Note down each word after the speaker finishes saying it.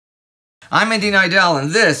I'm Indy Neidell,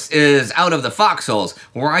 and this is Out of the Foxholes,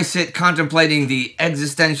 where I sit contemplating the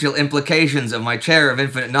existential implications of my chair of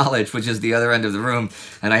infinite knowledge, which is the other end of the room,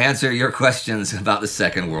 and I answer your questions about the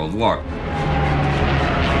Second World War.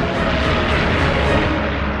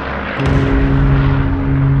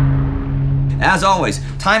 As always,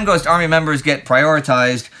 TimeGhost Army members get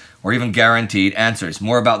prioritized or even guaranteed answers.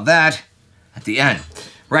 More about that at the end.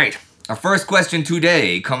 Right. Our first question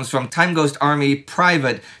today comes from TimeGhost Army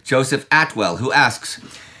Private Joseph Atwell, who asks,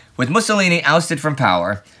 with Mussolini ousted from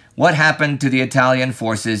power, what happened to the Italian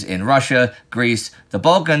forces in Russia, Greece, the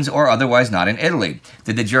Balkans, or otherwise not in Italy?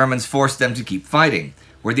 Did the Germans force them to keep fighting?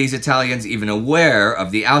 Were these Italians even aware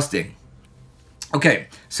of the ousting? Okay,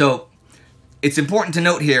 so it's important to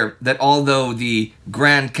note here that although the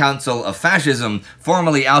Grand Council of Fascism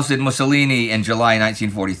formally ousted Mussolini in July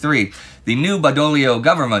 1943, the new Badoglio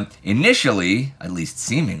government initially, at least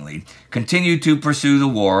seemingly, continued to pursue the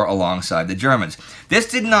war alongside the Germans. This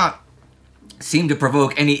did not seem to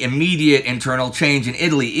provoke any immediate internal change in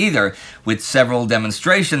Italy either, with several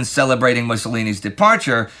demonstrations celebrating Mussolini's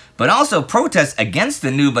departure, but also protests against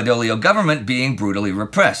the new Badoglio government being brutally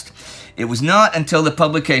repressed. It was not until the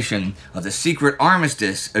publication of the secret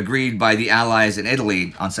armistice agreed by the Allies in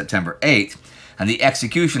Italy on September 8th and the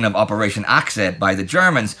execution of Operation Axe by the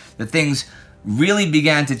Germans that things really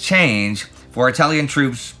began to change for Italian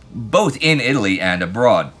troops both in Italy and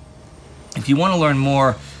abroad. If you want to learn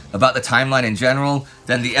more about the timeline in general,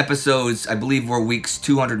 then the episodes, I believe were weeks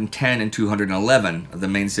 210 and 211 of the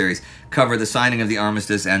main series, cover the signing of the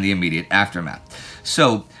armistice and the immediate aftermath.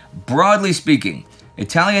 So, broadly speaking,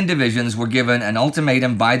 Italian divisions were given an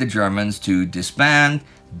ultimatum by the Germans to disband,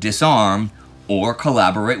 disarm, or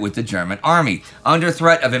collaborate with the German army under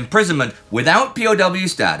threat of imprisonment without POW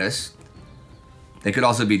status. They could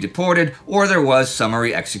also be deported, or there was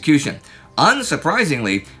summary execution.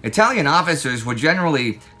 Unsurprisingly, Italian officers were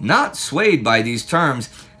generally not swayed by these terms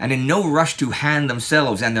and in no rush to hand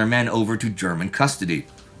themselves and their men over to German custody.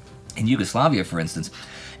 In Yugoslavia, for instance,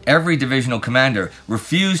 every divisional commander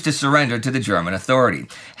refused to surrender to the German authority.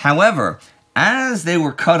 However, as they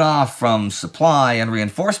were cut off from supply and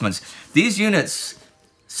reinforcements, these units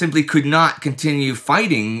simply could not continue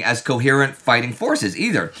fighting as coherent fighting forces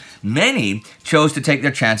either. Many chose to take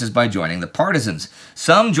their chances by joining the partisans,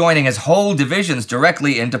 some joining as whole divisions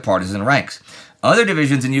directly into partisan ranks. Other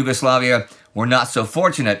divisions in Yugoslavia were not so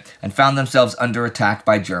fortunate and found themselves under attack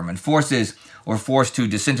by German forces or forced to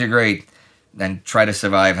disintegrate and try to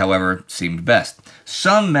survive however seemed best.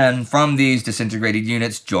 Some men from these disintegrated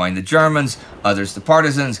units joined the Germans, others the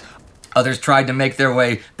partisans, others tried to make their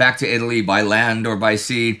way back to Italy by land or by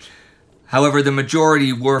sea. However, the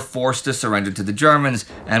majority were forced to surrender to the Germans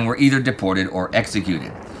and were either deported or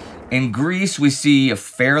executed. In Greece, we see a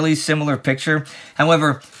fairly similar picture.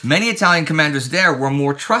 However, many Italian commanders there were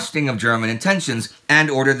more trusting of German intentions and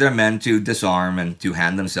ordered their men to disarm and to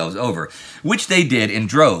hand themselves over, which they did in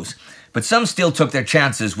droves. But some still took their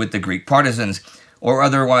chances with the Greek partisans, or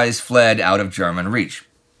otherwise fled out of German reach.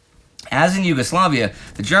 As in Yugoslavia,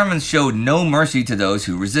 the Germans showed no mercy to those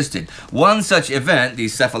who resisted. One such event, the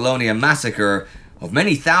Cephalonia massacre of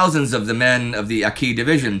many thousands of the men of the Acquis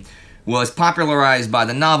Division, was popularized by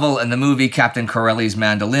the novel and the movie Captain Corelli's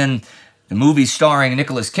Mandolin, the movie starring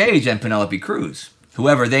Nicolas Cage and Penelope Cruz.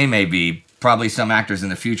 Whoever they may be, probably some actors in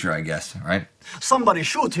the future, I guess, right? Somebody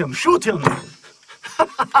shoot him, shoot him!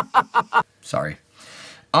 Sorry.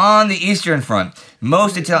 On the Eastern Front,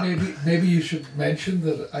 most Italian... Maybe you should mention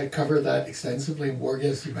that I cover that extensively in War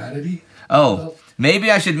Against Humanity. Oh, maybe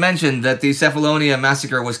I should mention that the Cephalonia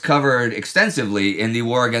massacre was covered extensively in the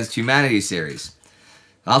War Against Humanity series.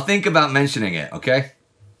 I'll think about mentioning it, okay?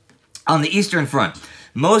 On the Eastern Front,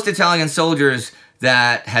 most Italian soldiers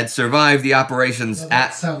that had survived the operations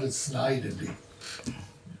that sounded snide, Indy.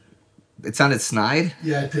 It sounded snide?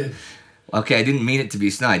 Yeah, it did. Okay, I didn't mean it to be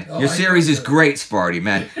snide. Your series is great, Sparty,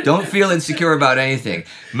 man. Don't feel insecure about anything.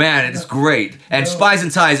 Man, it's great. And Spies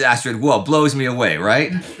and Ties, Astrid, whoa, blows me away,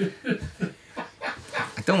 right?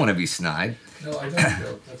 I don't want to be snide. No, I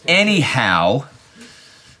don't. Anyhow,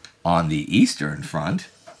 on the Eastern Front,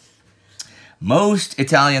 most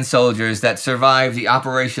Italian soldiers that survived the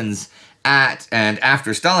operations at and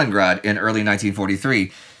after Stalingrad in early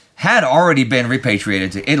 1943 had already been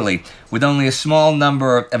repatriated to Italy, with only a small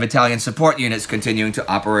number of Italian support units continuing to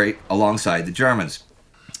operate alongside the Germans.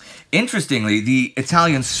 Interestingly, the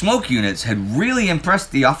Italian smoke units had really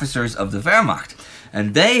impressed the officers of the Wehrmacht,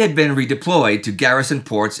 and they had been redeployed to garrison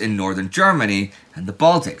ports in northern Germany and the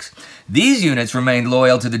Baltics. These units remained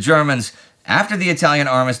loyal to the Germans after the Italian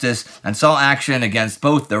armistice and saw action against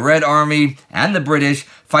both the Red Army and the British,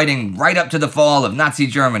 fighting right up to the fall of Nazi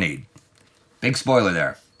Germany. Big spoiler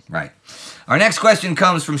there. Right. Our next question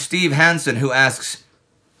comes from Steve Hansen, who asks,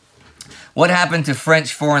 what happened to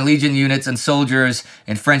French Foreign Legion units and soldiers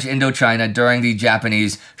in French Indochina during the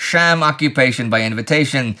Japanese sham occupation by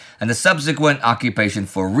invitation and the subsequent occupation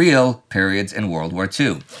for real periods in World War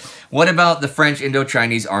II? What about the French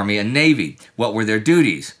Indochinese Army and Navy? What were their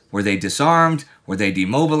duties? Were they disarmed? Were they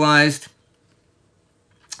demobilized?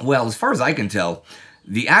 Well, as far as I can tell,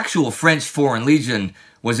 the actual French Foreign Legion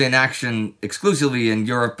was in action exclusively in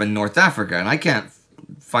Europe and North Africa, and I can't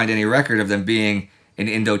find any record of them being in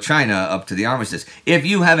Indochina up to the armistice. If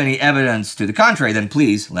you have any evidence to the contrary, then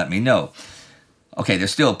please let me know. Okay,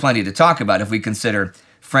 there's still plenty to talk about if we consider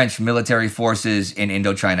French military forces in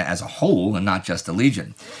Indochina as a whole and not just the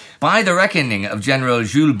Legion. By the reckoning of General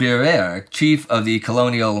Jules Birer, chief of the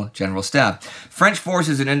Colonial General Staff, French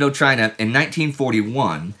forces in Indochina in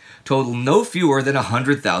 1941 totaled no fewer than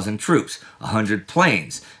 100,000 troops, 100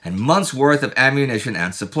 planes, and months' worth of ammunition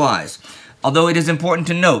and supplies. Although it is important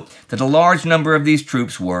to note that a large number of these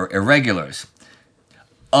troops were irregulars.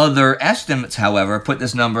 Other estimates, however, put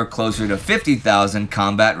this number closer to 50,000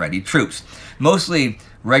 combat-ready troops, mostly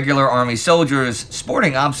regular army soldiers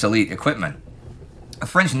sporting obsolete equipment. A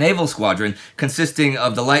French naval squadron consisting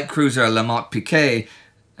of the light cruiser Le Mont-Piquet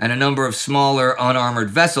and a number of smaller unarmored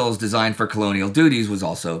vessels designed for colonial duties was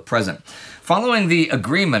also present. Following the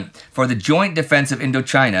agreement for the joint defense of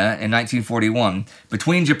Indochina in 1941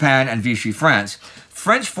 between Japan and Vichy France,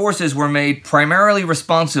 French forces were made primarily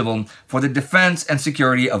responsible for the defense and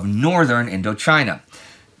security of northern Indochina.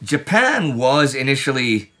 Japan was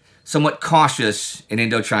initially somewhat cautious in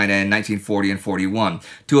Indochina in 1940 and 41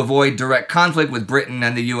 to avoid direct conflict with Britain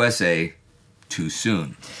and the USA too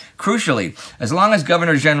soon. Crucially, as long as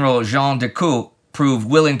Governor General Jean Decoux proved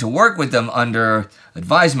willing to work with them under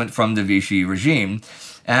advisement from the Vichy regime,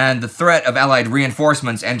 and the threat of Allied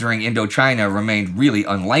reinforcements entering Indochina remained really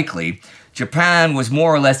unlikely, Japan was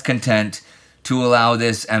more or less content to allow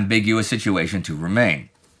this ambiguous situation to remain.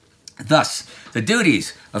 Thus, the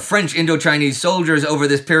duties of French Indochinese soldiers over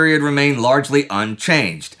this period remained largely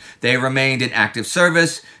unchanged. They remained in active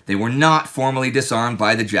service. They were not formally disarmed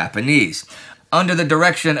by the Japanese. Under the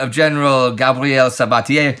direction of General Gabriel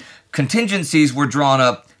Sabatier, contingencies were drawn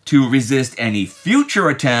up to resist any future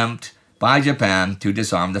attempt by Japan to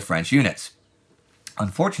disarm the French units.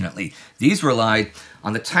 Unfortunately, these relied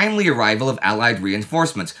on the timely arrival of Allied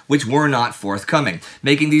reinforcements, which were not forthcoming,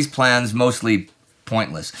 making these plans mostly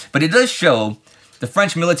pointless. But it does show the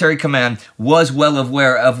French military command was well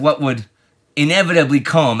aware of what would inevitably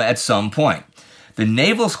come at some point. The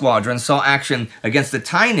naval squadron saw action against the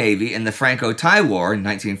Thai Navy in the Franco-Thai War in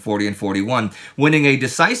 1940 and 41, winning a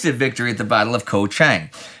decisive victory at the Battle of Ko Chang.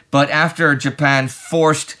 But after Japan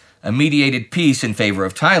forced a mediated peace in favor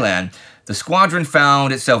of Thailand, the squadron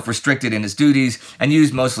found itself restricted in its duties and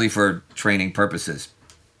used mostly for training purposes.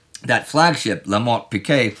 That flagship, Le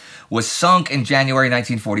Mont-Piquet, was sunk in January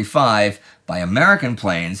 1945 by American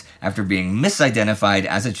planes after being misidentified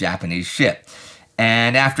as a Japanese ship.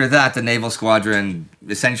 And after that, the naval squadron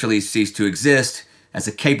essentially ceased to exist as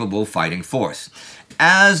a capable fighting force.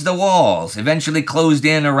 As the walls eventually closed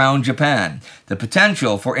in around Japan, the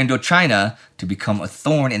potential for Indochina to become a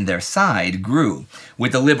thorn in their side grew.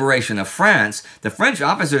 With the liberation of France, the French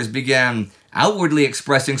officers began outwardly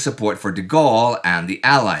expressing support for de Gaulle and the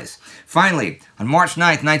Allies. Finally, on March 9,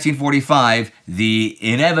 1945, the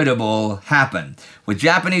inevitable happened, with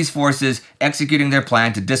Japanese forces executing their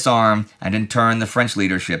plan to disarm and intern the French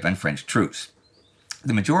leadership and French troops.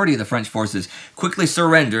 The majority of the French forces quickly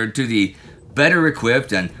surrendered to the better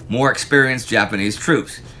equipped and more experienced Japanese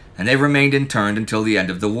troops, and they remained interned until the end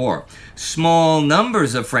of the war. Small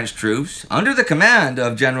numbers of French troops, under the command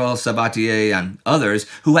of General Sabatier and others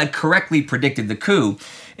who had correctly predicted the coup,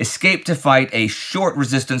 escaped to fight a short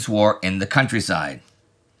resistance war in the countryside.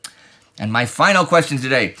 And my final question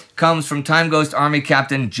today comes from TimeGhost Army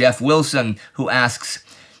Captain Jeff Wilson, who asks,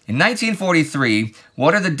 in 1943,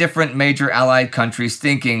 what are the different major Allied countries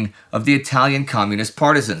thinking of the Italian communist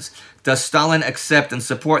partisans? Does Stalin accept and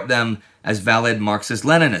support them as valid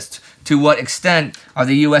Marxist-Leninists? To what extent are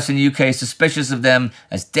the US and UK suspicious of them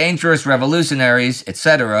as dangerous revolutionaries,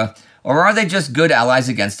 etc., or are they just good allies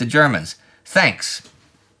against the Germans? Thanks.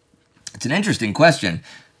 It's an interesting question,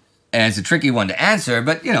 and it's a tricky one to answer,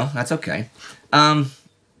 but, that's okay.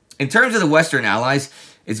 In terms of the Western Allies,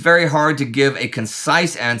 it's very hard to give a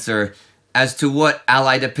concise answer as to what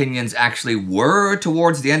Allied opinions actually were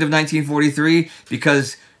towards the end of 1943,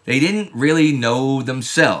 because they didn't really know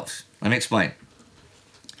themselves. Let me explain.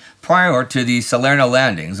 Prior to the Salerno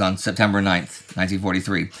landings on September 9th,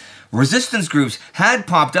 1943, Resistance groups had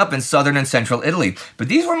popped up in southern and central Italy, but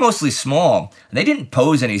these were mostly small, and they didn't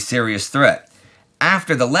pose any serious threat.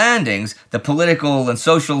 After the landings, the political and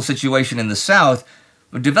social situation in the south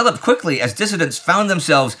developed quickly as dissidents found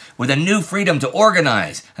themselves with a new freedom to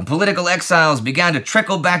organize, and political exiles began to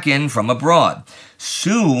trickle back in from abroad.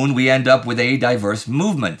 Soon we end up with a diverse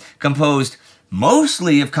movement, composed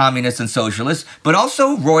mostly of communists and socialists, but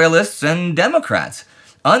also royalists and Democrats.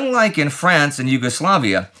 Unlike in France and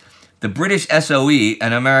Yugoslavia, the British SOE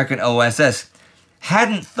and American OSS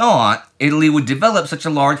hadn't thought Italy would develop such a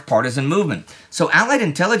large partisan movement. So Allied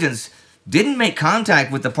intelligence didn't make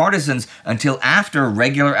contact with the partisans until after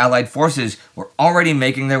regular Allied forces were already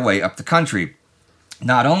making their way up the country.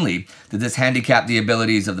 Not only did this handicap the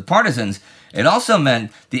abilities of the partisans, it also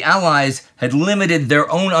meant the Allies had limited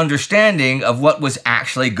their own understanding of what was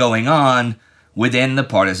actually going on within the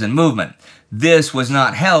partisan movement. This was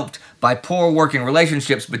not helped by poor working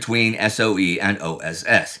relationships between SOE and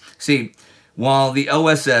OSS. See, while the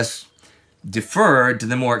OSS deferred to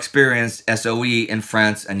the more experienced SOE in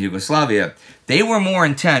France and Yugoslavia, they were more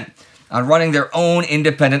intent on running their own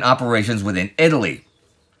independent operations within Italy,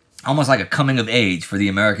 almost like a coming of age for the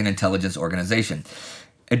American intelligence organization.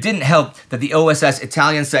 It didn't help that the OSS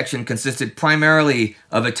Italian section consisted primarily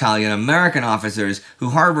of Italian-American officers who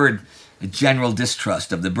harbored a general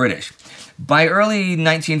distrust of the British. By early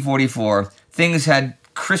 1944, things had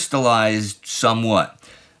crystallized somewhat.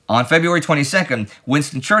 On February 22nd,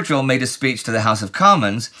 Winston Churchill made a speech to the House of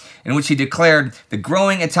Commons in which he declared the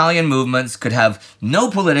growing Italian movements could have no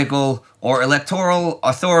political or electoral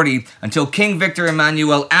authority until King Victor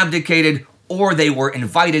Emmanuel abdicated or they were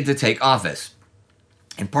invited to take office.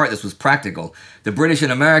 In part, this was practical. The British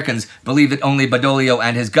and Americans believed that only Badoglio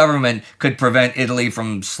and his government could prevent Italy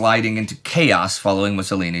from sliding into chaos following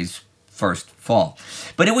Mussolini's first fall.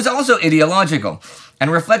 But it was also ideological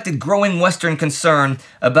and reflected growing Western concern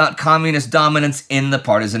about communist dominance in the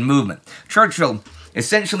partisan movement. Churchill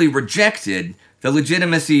essentially rejected the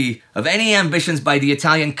legitimacy of any ambitions by the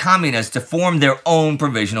Italian communists to form their own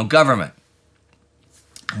provisional government.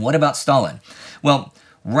 What about Stalin? Well,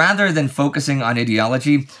 rather than focusing on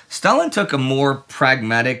ideology, Stalin took a more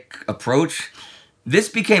pragmatic approach. This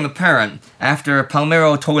became apparent after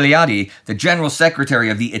Palmiro Togliatti, the general secretary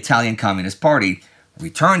of the Italian Communist Party,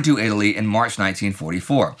 returned to Italy in March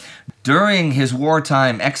 1944. During his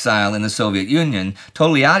wartime exile in the Soviet Union,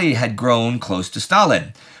 Togliatti had grown close to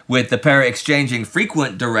Stalin, with the pair exchanging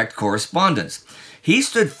frequent direct correspondence. He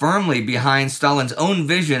stood firmly behind Stalin's own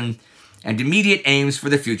vision and immediate aims for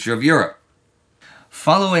the future of Europe.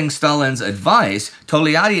 Following Stalin's advice,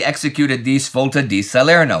 Togliatti executed the Svolta di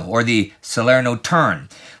Salerno, or the Salerno Turn,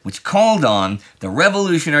 which called on the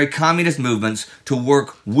revolutionary communist movements to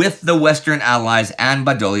work with the Western Allies and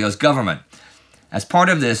Badoglio's government. As part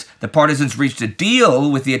of this, the partisans reached a deal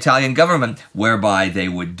with the Italian government whereby they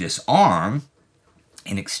would disarm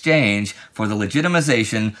in exchange for the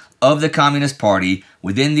legitimization of the Communist Party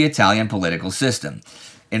within the Italian political system.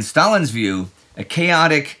 In Stalin's view, a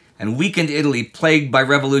chaotic and weakened Italy plagued by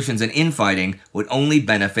revolutions and infighting would only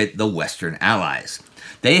benefit the Western Allies.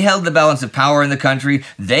 They held the balance of power in the country.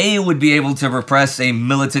 They would be able to repress a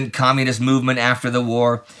militant communist movement after the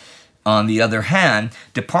war. On the other hand,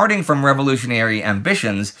 departing from revolutionary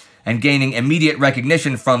ambitions and gaining immediate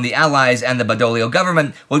recognition from the Allies and the Badoglio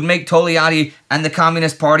government would make Togliatti and the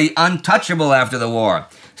Communist Party untouchable after the war.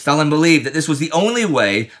 Stalin believed that this was the only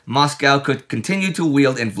way Moscow could continue to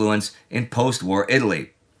wield influence in post-war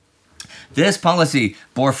Italy. This policy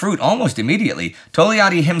bore fruit almost immediately.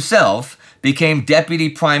 Togliatti himself became deputy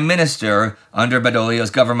prime minister under Badoglio's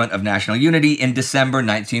government of national unity in December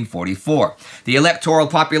 1944. The electoral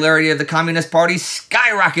popularity of the Communist Party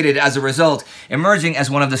skyrocketed as a result, emerging as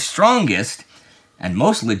one of the strongest and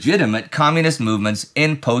most legitimate communist movements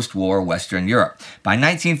in post-war Western Europe. By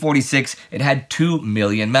 1946, it had 2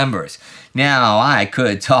 million members. Now, I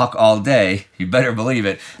could talk all day, you better believe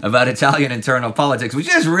it, about Italian internal politics, which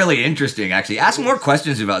is really interesting, actually. Ask more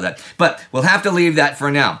questions about that. But we'll have to leave that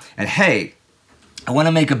for now. And hey, I want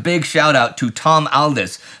to make a big shout out to Tom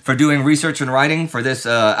Aldis for doing research and writing for this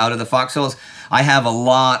Out of the Foxholes. I have a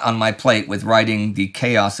lot on my plate with writing the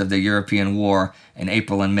chaos of the European war in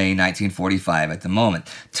April and May 1945 at the moment.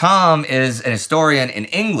 Tom is an historian in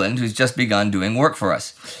England who's just begun doing work for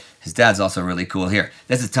us. His dad's also really cool here.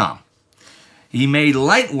 This is Tom. He made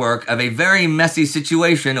light work of a very messy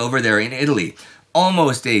situation over there in Italy.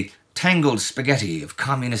 Almost a tangled spaghetti of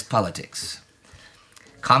communist politics.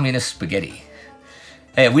 Communist spaghetti.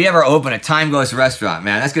 Hey, if we ever open a TimeGhost restaurant,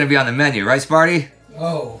 man, that's going to be on the menu, right, Sparty?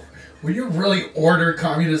 Oh, will you really order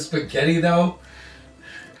communist spaghetti, though?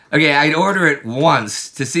 Okay, I'd order it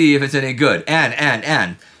once to see if it's any good.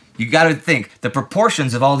 And you gotta think, the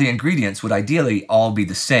proportions of all the ingredients would ideally all be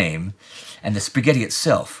the same, and the spaghetti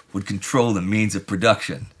itself would control the means of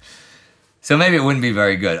production. So maybe it wouldn't be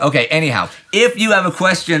very good. Okay, anyhow, if you have a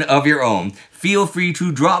question of your own, feel free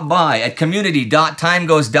to drop by at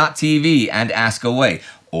community.timeghost.tv and ask away.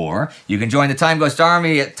 Or you can join the TimeGhost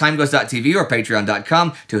Army at timeghost.tv or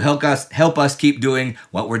patreon.com to help us keep doing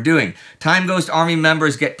what we're doing. TimeGhost Army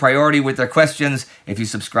members get priority with their questions. If you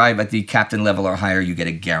subscribe at the captain level or higher, you get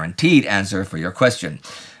a guaranteed answer for your question.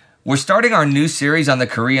 We're starting our new series on the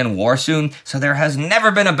Korean War soon, so there has never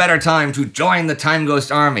been a better time to join the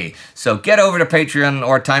TimeGhost Army. So get over to Patreon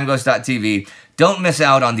or timeghost.tv. Don't miss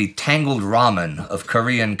out on the tangled ramen of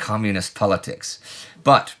Korean communist politics.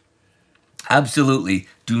 But absolutely,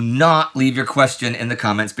 do not leave your question in the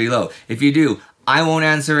comments below. If you do, I won't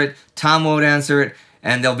answer it, Tom won't answer it,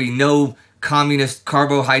 and there'll be no communist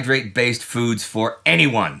carbohydrate-based foods for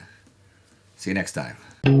anyone. See you next time.